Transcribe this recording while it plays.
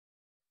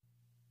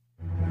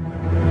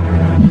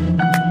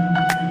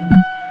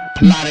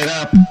light it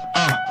up,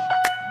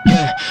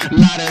 yeah,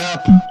 light it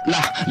up,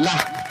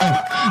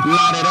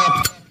 light it up.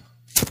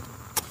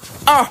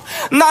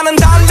 나는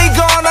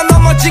달리거나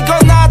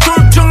넘어지거나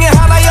둘 중에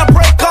하나야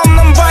break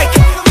없는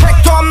bike.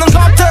 택도 없는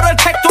것들을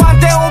택도 안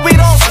떼고 we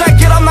don't stack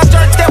it up. 나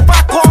절대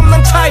바꾸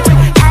없는 type.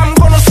 I'm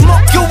gonna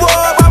smoke you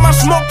up, I'ma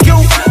smoke you.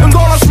 I'm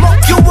gonna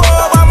smoke you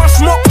up, I'ma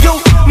smoke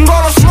you. I'm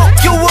gonna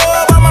smoke you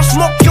up, I'ma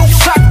smoke you.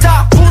 싹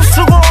다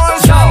부수고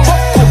원상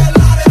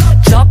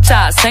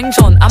접자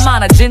생존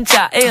아마나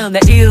진짜 일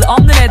내일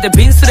없는 애들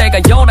빈수레가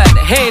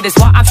요란해. Hey, that's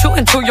why I'm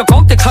shooting through your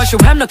공대 cause you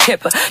have no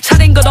keeper.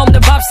 차린 것 없는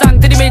밥상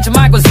들이밀지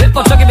말고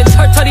zipper. 저기면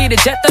털털이를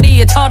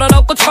잿더리에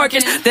털어놓고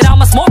twerking. Then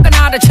I'ma smoke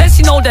another chest,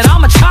 you know that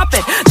I'ma chop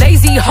it.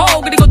 Lazy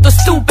hoe 그리고 또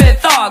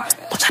stupid thug.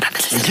 모자란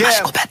애들 쓰지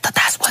마시고 뱉다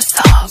that's what's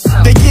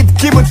up. 내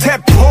입김은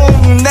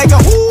태풍 내가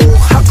후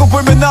하고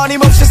불면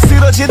어림없이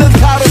쓰러지는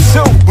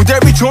가로수. 무대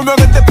위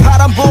조명은 내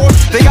파란불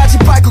내가 집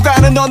밟고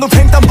가는 어느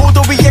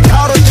횡단보도 위에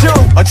걸어줘.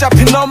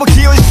 어차피 너무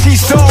귀여운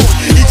시선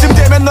이쯤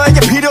되면 너에게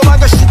필요한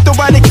것이 또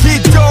아닌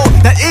기도.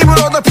 난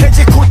입으로 너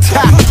패지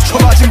구타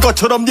쳐맞은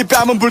것처럼 네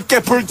뺨은 붉게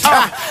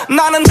불타.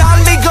 나는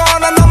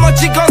달리거나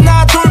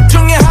넘어지거나 둘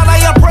중에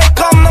하나야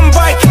break 없는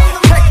bike.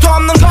 택도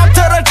없는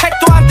것들을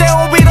택도 안 떼고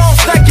we don't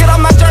stack it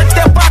up. 나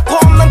절대 바꾸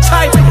없는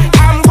type.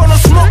 I'm gonna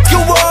smoke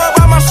you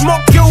up, I'ma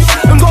smoke you.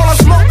 I'm gonna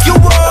smoke you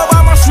up,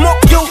 I'ma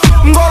smoke you.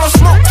 I'm gonna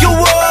smoke you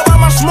up,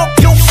 I'ma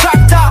smoke you.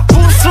 싹 다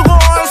부수고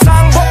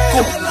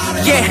원상복구.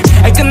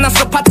 Yeah,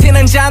 끝났어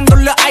파티는 잔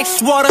돌려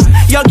ice water.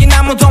 여긴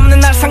아무도 없는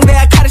날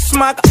상대할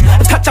카리스마가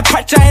타짜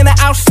팔자에 나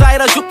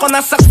outsider.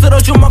 죽거나 싹 쓸어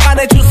주먹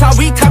안에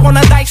주사위 타고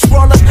난 다이스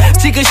롤러.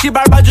 지그시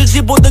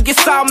밟아주지 보드기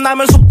싸움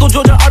나면 속도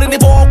조절 어린이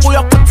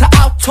보호구역부터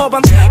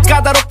아우터번.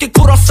 까다롭게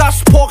굴어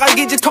사스포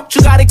갈기지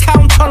턱주가리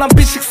카운터는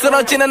비식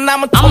쓰러지는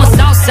나무 I'm a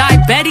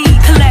Southside Betty,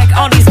 collect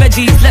all these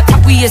veggies.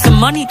 랩탑 위에서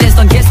money 댄스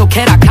넌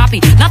계속해라 copy.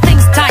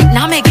 Nothing's tight,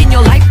 나 making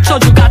your life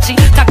저주같이.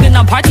 다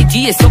끝난 파티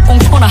뒤에서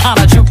꽁초나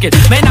하나 줄게.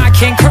 Man I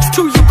can't curse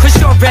to you cause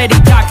you already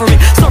died for it.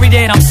 Sorry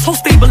that I'm so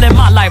stable in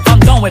my life, I'm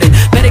done with it.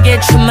 Better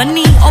get your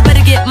money or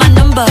better get my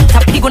number. 다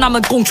피고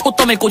나면 꽁초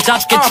떠밀고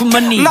자죽게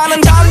주머니.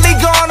 나는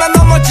달리거나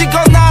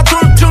넘어지거나